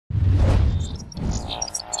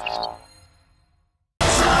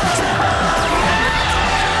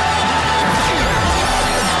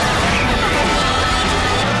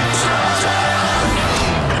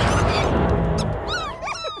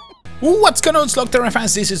What's going on, Slugterra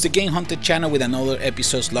fans? This is the GameHuntah channel with another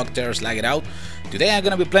episode, Slugterra Slug It Out. Today I'm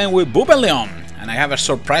gonna be playing with Bubbaleone, and I have a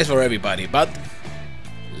surprise for everybody, but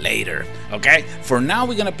later, okay? For now,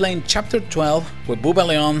 we're gonna play in Chapter 12 with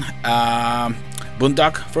Bubbaleone,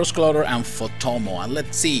 Boondock, First Clover, and Photomo, and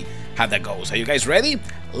let's see how that goes. Are you guys ready?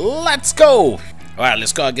 Let's go! Alright,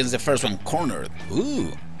 let's go against the first one, cornered.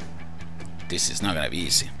 Ooh, this is not gonna be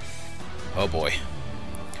easy. Oh boy.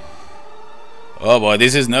 Oh boy,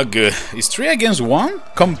 this is not good. It's 3 against 1?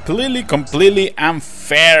 Completely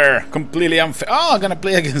unfair. Completely unfair. Oh, I'm gonna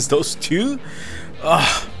play against those two?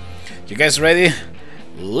 Oh, you guys ready?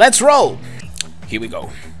 Let's roll! Here we go.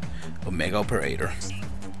 Omega Operator.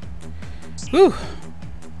 Whew.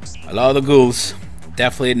 A lot of ghouls.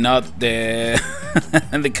 Definitely not the,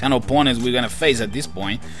 the kind of opponents we're gonna face at this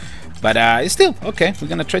point. But it's still okay. We're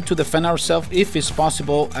gonna try to defend ourselves if it's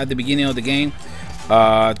possible at the beginning of the game.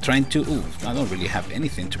 Trying to... Ooh, I don't really have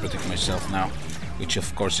anything to protect myself now, which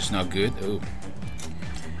of course is not good. Ooh,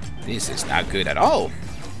 this is not good at all.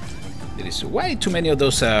 There is way too many of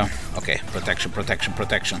those... okay, protection.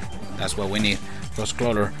 That's what we need. First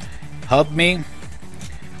Clover, help me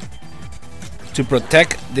to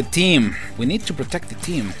protect the team. We need to protect the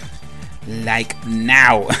team. Like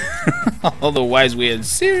now. Otherwise we're in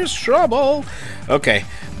serious trouble. Okay,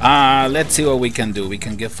 let's see what we can do. We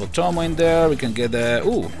can get Photomo in there. We can get the...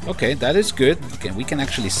 Ooh, okay, that is good. Okay, we can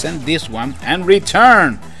actually send this one and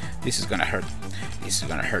return. This is gonna hurt. This is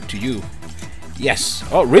gonna hurt to you. Yes.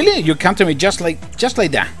 Oh, really? You counter me just like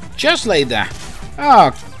that. Just like that.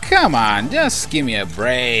 Oh, come on. Just give me a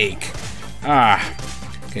break.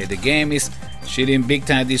 Okay, the game is cheating big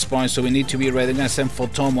time at this point, so we need to be ready. I'm gonna send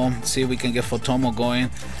Photomo. See if we can get Photomo going.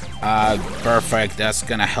 Perfect. That's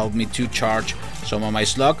gonna help me to charge some of my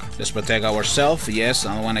slug. Let's protect ourselves. Yes,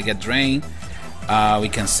 I don't want to get drained. We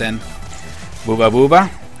can send Bubba.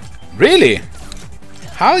 Really?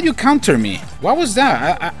 How did you counter me? What was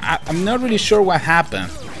that? I'm not really sure what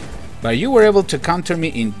happened, but you were able to counter me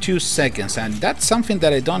in 2 seconds, and that's something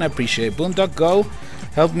that I don't appreciate. Boondock, go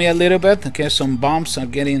help me a little bit. Okay, some bombs are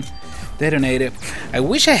getting detonated. I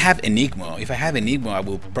wish I had Enigma. If I had Enigma, I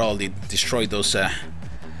will probably destroy those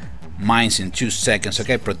mines in 2 seconds.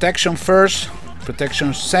 Okay, protection first,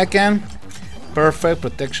 protection second. Perfect.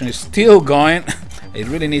 Protection is still going. I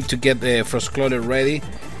really need to get the First Clover ready,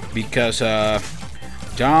 because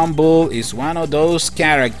John Bull is one of those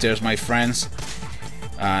characters, my friends,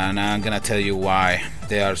 and I'm gonna tell you why.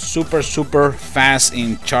 They are super fast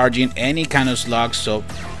in charging any kind of slug, so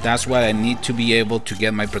that's why I need to be able to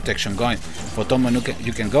get my protection going. Photomo,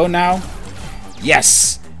 you can go now.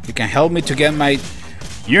 Yes, you can help me to get my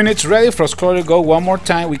units ready. First Clover, go one more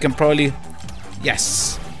time. We can probably...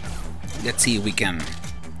 Yes. Let's see if we can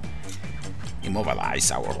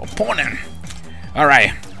immobilize our opponent.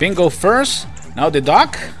 Alright, bingo first. Now the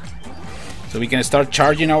dock. So we can start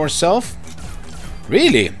charging ourselves.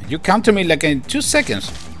 Really? You counter me like in 2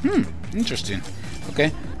 seconds. Interesting.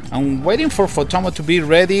 Okay. I'm waiting for Photomo to be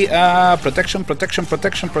ready. Protection. Please.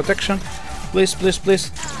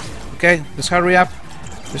 Okay, let's hurry up.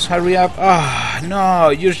 Ah, no,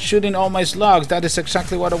 you're shooting all my slugs. That is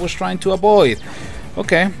exactly what I was trying to avoid.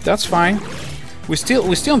 Okay, that's fine. We're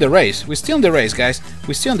still in the race. We're still in the race, guys.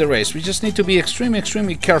 We're still in the race. We just need to be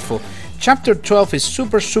extremely careful. Chapter 12 is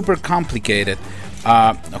super complicated.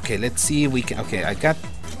 Okay, let's see if we can... Okay, I got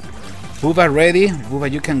Bubba ready.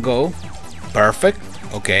 Bubba, you can go. Perfect.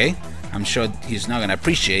 Okay, I'm sure he's not gonna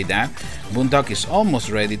appreciate that. Boondock is almost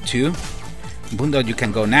ready too. Boondock, you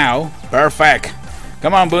can go now. Perfect.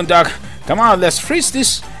 Come on, Boondock. Come on, let's freeze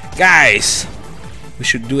this. Guys, we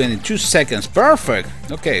should do it in 2 seconds. Perfect.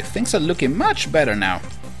 Okay, things are looking much better now.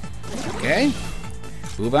 Okay,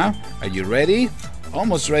 Bubba, are you ready?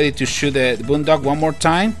 Almost ready to shoot the Boondock one more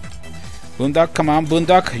time. Boondock, come on,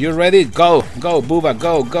 Boondock, you ready? Go, Bubba,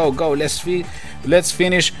 go. Let's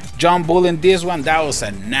finish John Bull in this one. That was a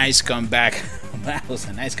nice comeback.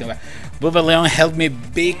 Bubbaleone helped me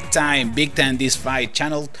big time this fight.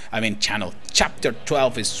 Chapter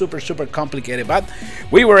 12 is super complicated, but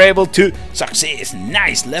we were able to succeed.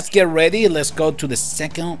 Nice. Let's get ready. Let's go to the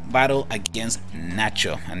second battle against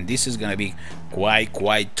Nacho, and this is gonna be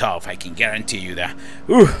quite tough. I can guarantee you that.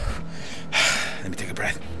 Ooh. Let me take a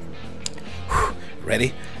breath.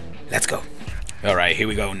 Ready? Let's go. Alright, here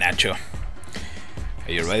we go, Nacho.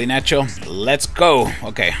 Are you ready, Nacho? Let's go.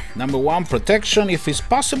 Okay, number 1, protection if it's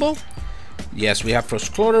possible. Yes, we have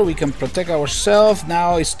First Clover. We can protect ourselves.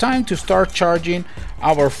 Now it's time to start charging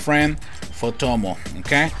our friend Photomo.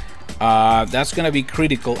 Okay, that's gonna be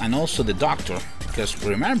critical, and also the doctor, because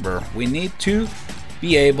remember, we need to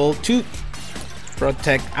be able to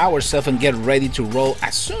protect ourselves and get ready to roll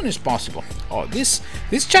as soon as possible. Oh, this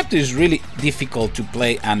chapter is really difficult to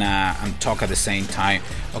play and talk at the same time.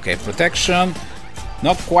 Okay, protection,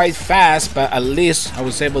 not quite fast, but at least I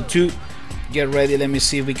was able to get ready. Let me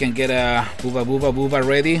see if we can get a Bubba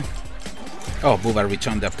ready. Oh, Bubba,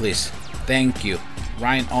 return that, please. Thank you.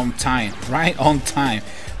 Right on time. Right on time.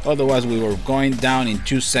 Otherwise, we were going down in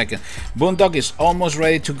 2 seconds. Boondock is almost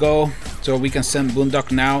ready to go, so we can send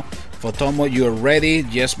Boondock now. Photomo, you're ready?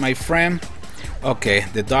 Yes, my friend. Okay,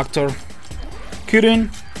 the doctor couldn't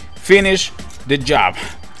finish the job.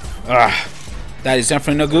 That is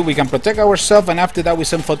definitely not good. We can protect ourselves, and after that, we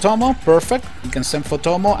send Photomo. Perfect. We can send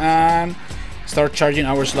Photomo and start charging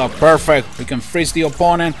our slug. Perfect. We can freeze the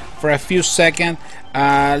opponent for a few seconds.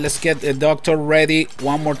 Let's get the doctor ready.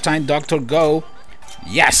 One more time, doctor, go.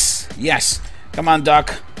 Yes, yes. Come on,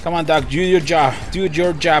 Doc. Come on, Doc. Do your job. Do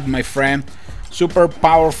your job, my friend. Super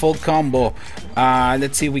powerful combo.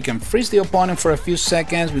 Let's see if we can freeze the opponent for a few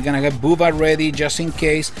seconds. We're gonna get Bubba ready just in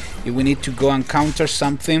case if we need to go and counter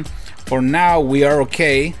something. For now, we are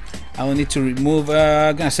okay. I will need to remove.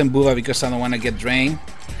 I'm gonna send Bubba because I don't want to get drained.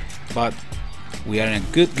 But we are in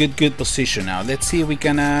a good position now. Let's see if we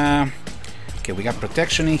can. Okay, we got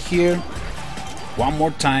protection in here. One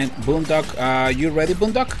more time, Boondock. You ready,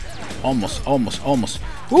 Boondock? Almost.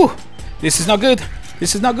 Ooh, this is not good.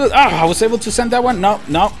 This is not good. I was able to send that one. No,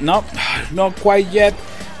 not quite yet.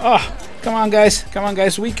 Come on, guys. Come on,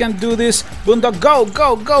 guys. We can do this. Boondock, go,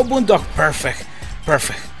 Boondock.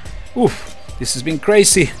 Perfect. Oof, this has been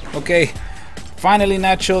crazy. Okay, finally,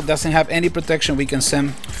 Nacho doesn't have any protection. We can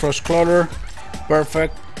send Frost Clotter.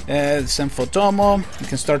 Perfect. Send Photomo. We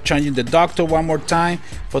can start charging the doctor one more time.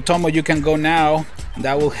 Photomo, you can go now.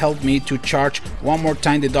 That will help me to charge one more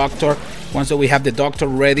time the doctor. Once that we have the doctor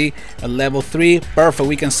ready at level 3. Perfect.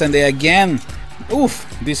 We can send it again. Oof,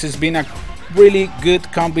 this has been a really good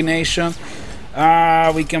combination.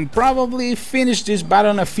 We can probably finish this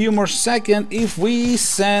battle in a few more seconds if we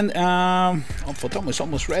send Photomo is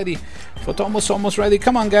almost ready. Photomo's almost ready.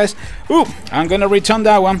 Come on, guys. Ooh, I'm gonna return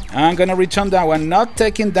that one. Not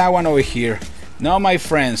taking that one over here. No, my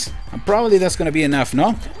friends. And probably that's gonna be enough,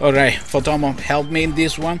 no? Alright, Photomo, help me in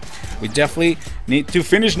this one. We definitely need to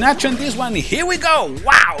finish Nacho in this one. Here we go.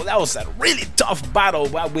 Wow, that was a really tough battle,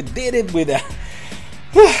 but we did it with a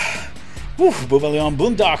Bubbaleone,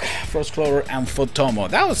 Boondock, Frost Clover, and Photomo.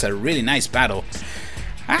 That was a really nice battle.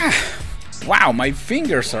 Wow, my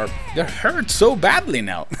fingers they hurt so badly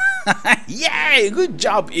now. Yay, good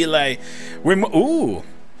job, Eli. Ooh.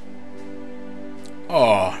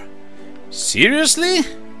 Oh, seriously?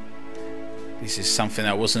 This is something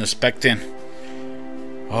I wasn't expecting.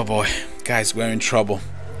 Oh boy, guys, we're in trouble.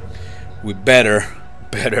 We better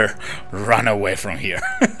run away from here.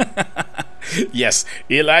 Yes,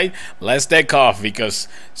 Eli, let's take off because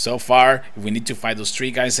so far, if we need to fight those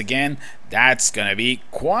 3 guys again, that's gonna be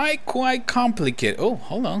quite complicated. Oh,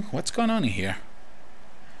 hold on, what's going on in here?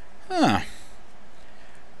 Huh?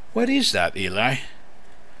 What is that, Eli?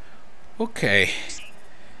 Okay,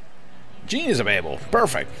 Gene is available.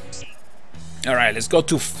 Perfect. All right, let's go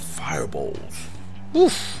to fireballs.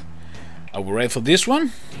 Oof. Are we ready for this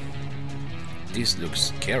one? This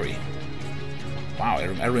looks scary. Wow,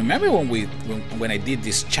 I remember when I did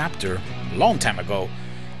this chapter a long time ago.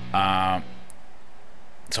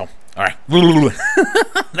 So, all right,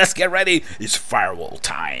 let's get ready. It's fireball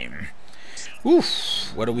time.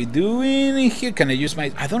 Oof, what are we doing here? Can I use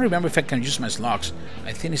my? I don't remember if I can use my slugs.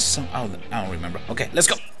 I think it's some. Oh, I don't remember. Okay, let's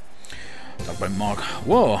go. Talk by Mark.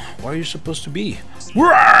 Whoa, where are you supposed to be?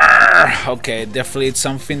 Okay, definitely it's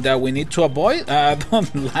something that we need to avoid. I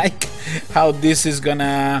don't like how this is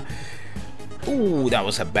gonna. Ooh, that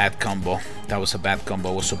was a bad combo. I was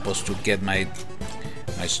supposed to get my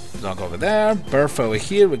slug over there. Perfect over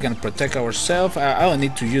here. We're gonna protect ourselves. I don't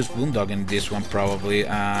need to use Boondock in this one probably.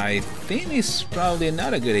 I think it's probably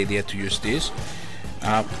not a good idea to use this.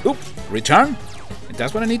 Oop, return.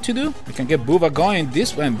 That's what I need to do. We can get Bubba going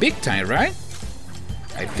this one big time, right?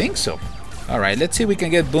 I think so. Alright, let's see if we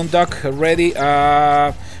can get Boondock ready.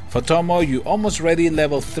 Photomo, you almost ready,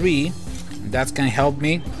 level 3. That's gonna help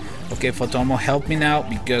me. Okay, Photomo, help me now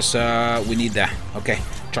because we need that. Okay,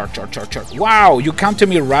 charge. Wow, you counted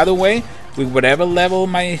me right away with whatever level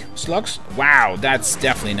my slugs. Wow, that's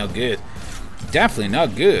definitely not good. Definitely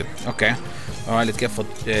not good. Okay, alright, let's get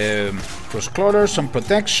Frost Clotter, some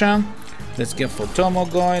protection. Let's get Photomo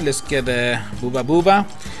going. Let's get Bubba.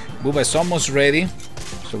 Bubba is almost ready,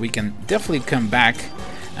 so we can definitely come back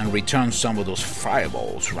and return some of those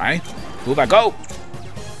fireballs, right? Bubba, go!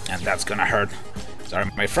 And that's gonna hurt. Sorry,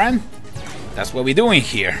 my friend. That's what we're doing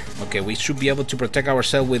here. Okay, we should be able to protect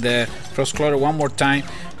ourselves with the Frost Clutter one more time.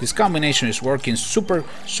 This combination is working super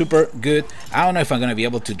good. I don't know if I'm gonna be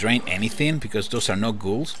able to drain anything because those are no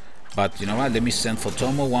ghouls. But you know what? Let me send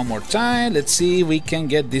Photomo one more time. Let's see if we can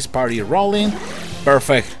get this party rolling.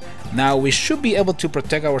 Perfect. Now we should be able to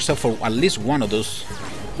protect ourselves for at least one of those.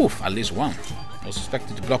 Oof, at least one. I was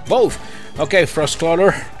expected to block both. Okay, Frost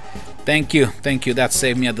Clutter. Thank you. That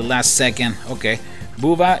saved me at the last second. Okay.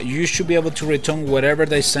 Bubba, you should be able to return whatever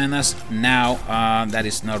they send us now. That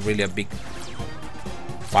is not really a big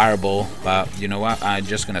fireball, but you know what? I'm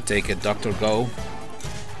just gonna take it. Doctor, go.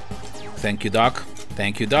 Thank you, Doc.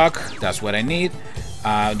 That's what I need.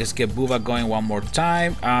 Let's get Bubba going one more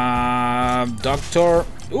time. Doctor.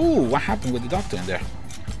 Ooh, what happened with the doctor in there?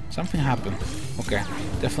 Something happened. Okay,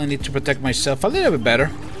 definitely need to protect myself a little bit better.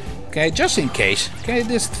 Okay, just in case. Okay,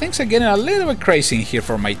 these things are getting a little bit crazy in here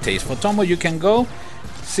for my taste. Photomo, you can go.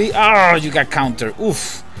 See, oh, you got counter.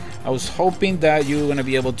 Oof. I was hoping that you were gonna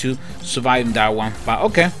be able to survive that one, but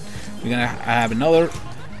okay. We're gonna have another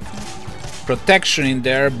protection in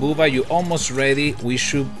there. Bubba, you almost ready. We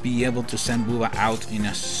should be able to send Bubba out in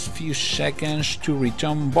a few seconds to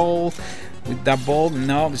return ball. With that ball,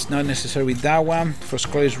 no, it's not necessary with that one. First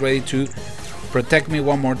Clutter is ready to protect me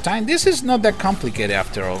one more time. This is not that complicated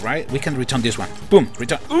after all, right? We can return this one. Boom,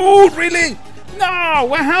 return. Ooh, really? No,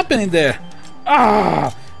 what happened in there?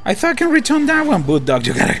 Ah, I thought I can return that one. Bulldog,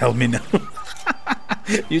 you gotta help me now.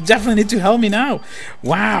 You definitely need to help me now.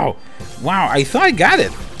 Wow, I thought I got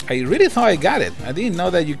it. I really thought I got it. I didn't know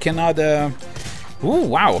that you cannot. Ooh,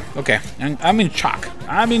 wow. Okay, I'm in shock.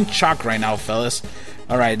 I'm in shock right now, fellas.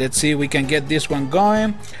 All right, let's see if we can get this one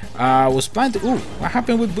going. Was planning to. Ooh, what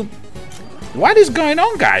happened with Boom? What is going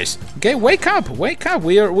on, guys? Okay, wake up.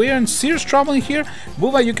 We are in serious trouble here.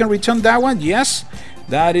 Bubba, you can return that one. Yes,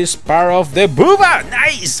 that is part of the Bubba.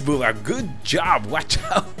 Nice, Bubba. Good job. Watch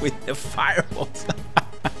out with the fireballs.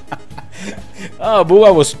 Oh,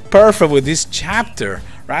 Bubba was perfect with this chapter,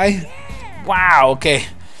 right? Wow. Okay.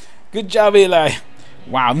 Good job, Eli.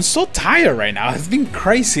 Wow, I'm so tired right now. It's been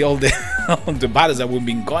crazy all the battles that we've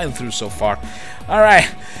been going through so far. All right,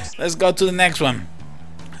 let's go to the next one.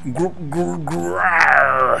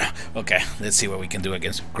 Okay, let's see what we can do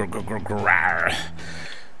against Whew.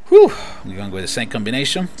 We're going with the same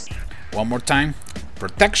combination. One more time.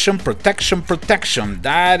 Protection.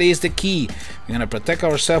 That is the key. We're gonna protect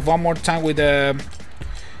ourselves one more time with the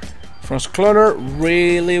Frost Clutter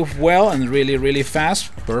really well and really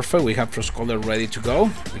fast. Perfect. We have Frost Clutter ready to go.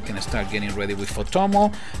 We can start getting ready with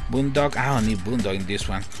Photomo. Boondog. I don't need Boondog in this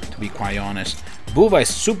one, to be quite honest. Bubba is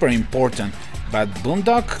super important, but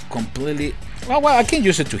Boondog completely. Well, I can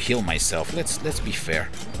use it to heal myself. Let's be fair.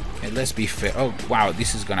 Okay, let's be fair. Oh wow,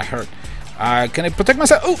 this is gonna hurt. Can I protect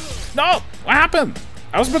myself? Oh no! What happened?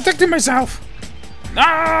 I was protecting myself.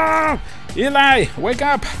 No! Eli, wake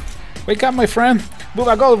up! Wake up, my friend.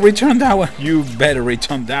 Bubba, go return that one. You better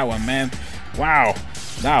return that one, man. Wow.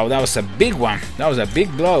 Now that was a big one. That was a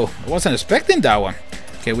big blow. I wasn't expecting that one.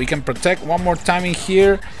 Okay, we can protect one more time in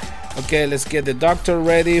here. Okay, let's get the doctor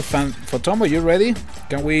ready. Photomo, you ready?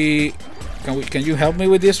 Can you help me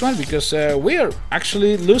with this one? Because we are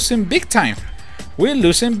actually losing big time. We're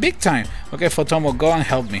losing big time. Okay, Photomo, go and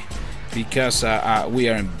help me. Because we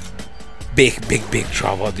are in big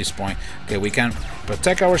trouble at this point. Okay, we can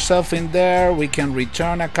protect ourselves in there. We can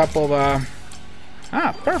return a couple of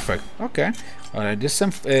perfect. Okay, all right, there's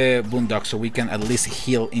some boondocks, so we can at least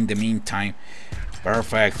heal in the meantime.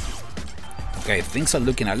 Perfect. Okay, things are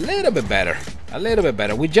looking a little bit better.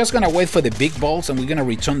 We're just gonna wait for the big balls and we're gonna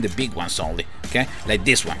return the big ones only. Okay, like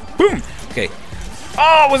this one. Boom. Okay.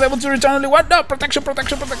 Oh, I was able to return only one. No, protection. Oh,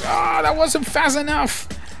 that wasn't fast enough.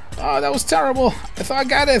 Oh, that was terrible. I thought I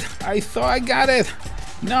got it.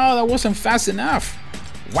 No, that wasn't fast enough.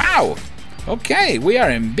 Wow. Okay, we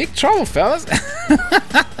are in big trouble, fellas.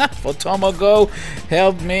 Photomo, go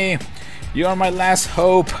help me. You are my last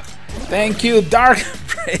hope. Thank you, Dark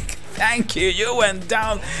Break. Thank you. You went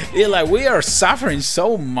down. Eli, we are suffering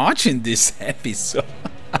so much in this episode.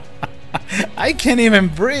 I can't even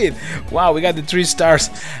breathe. Wow, we got the 3 stars.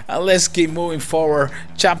 Let's keep moving forward.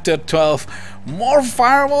 Chapter 12. More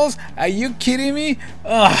fireballs? Are you kidding me?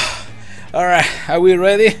 Ugh. All right, are we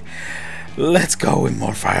ready? Let's go with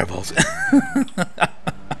more fireballs.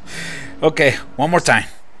 Okay, one more time.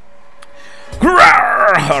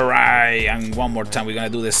 All right, and one more time. We're gonna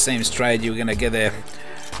do the same strategy. We're gonna get the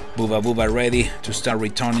Bubba ready to start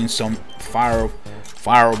returning some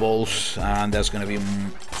fireballs, and that's gonna be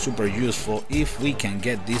super useful if we can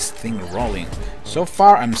get this thing rolling. So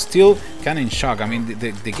far I'm still kind of in shock. I mean,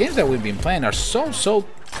 the games that we've been playing are so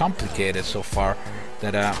complicated so far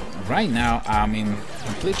that right now I'm in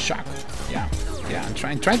complete shock. Yeah, I'm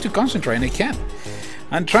trying to concentrate and I can't.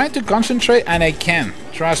 I'm trying to concentrate and I can.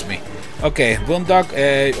 Trust me. Okay, Boondock.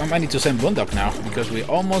 I need to send Boondock now because we're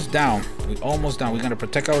almost down. We're gonna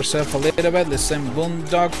protect ourselves a little bit. Let's send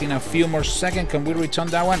Boondock in a few more seconds. Can we return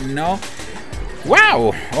that one? No.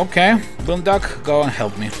 Wow. Okay, Boondock, go and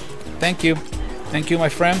help me. Thank you, my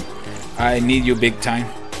friend. I need you big time.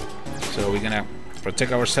 So we're gonna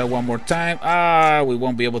protect ourselves one more time. We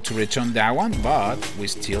won't be able to return that one, but we're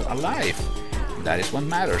still alive. That is what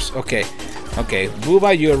matters. Okay,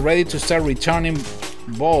 Bubba, you're ready to start returning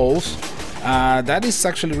balls. That is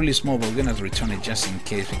actually really small, but we're gonna return it just in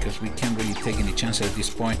case because we can't really take any chances at this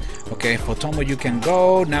point. Okay, Photomo, you can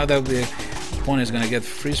go. Now that the opponent is gonna get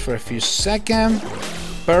freeze for a few seconds.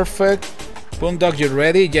 Perfect. Boondock, you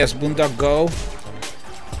ready? Yes, Boondock, go.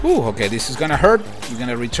 Ooh, okay, this is gonna hurt. You're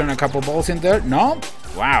gonna return a couple balls in there. No?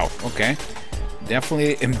 Wow, okay.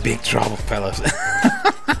 Definitely in big trouble, fellas.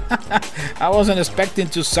 I wasn't expecting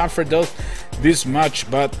to suffer this much,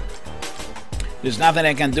 but there's nothing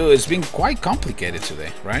I can do. It's been quite complicated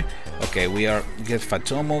today, right? Okay, we get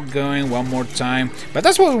Photomo going one more time. But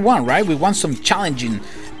that's what we want, right? We want some challenging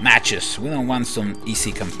matches. We don't want some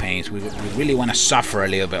easy campaigns. We really want to suffer a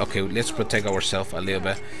little bit. Okay, let's protect ourselves a little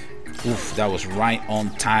bit. Oof, that was right on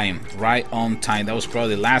time. Right on time. That was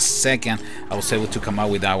probably the last second I was able to come out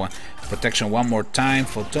with that one. Protection one more time.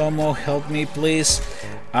 Photomo, help me, please.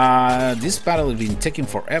 This battle has been taking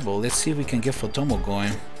forever. Let's see if we can get Photomo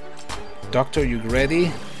going. Doctor, you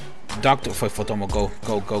ready? Doctor, for Photomo, go.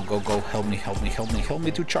 Help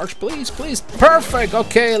me to charge, please. Perfect.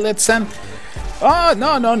 Okay, let's send. Oh,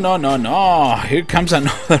 no. Here comes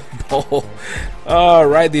another ball. Oh,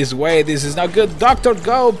 right this way. This is not good. Doctor,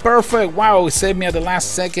 go. Perfect. Wow, saved me at the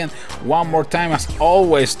last second. One more time, as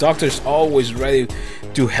always. Doctor's always ready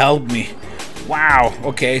to help me. Wow.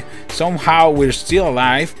 Okay, somehow we're still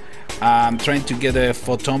alive. I'm trying to get a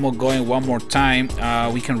Photomo going one more time.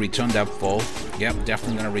 We can return that ball. Yep,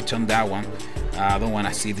 definitely gonna return that one. I don't want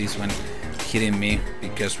to see this one hitting me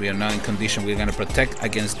because we are not in condition. We're gonna protect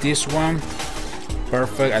against this one.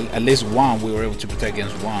 Perfect. At least one we were able to protect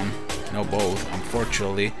against one. No, both,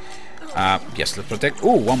 unfortunately. Yes, let's protect.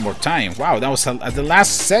 Ooh, one more time. Wow, that was at the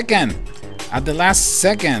last second.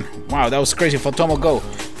 Wow, that was crazy. Photomo,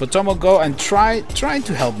 go and try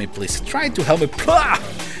to help me, please. Try to help me.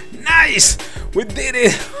 Nice! We did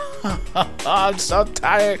it! I'm so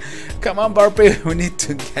tired. Come on, Barbie. We need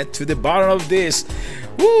to get to the bottom of this.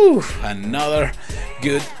 Woo! Another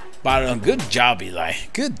good battle. Good job, Eli.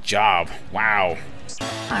 Good job. Wow.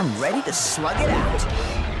 I'm ready to slug it out.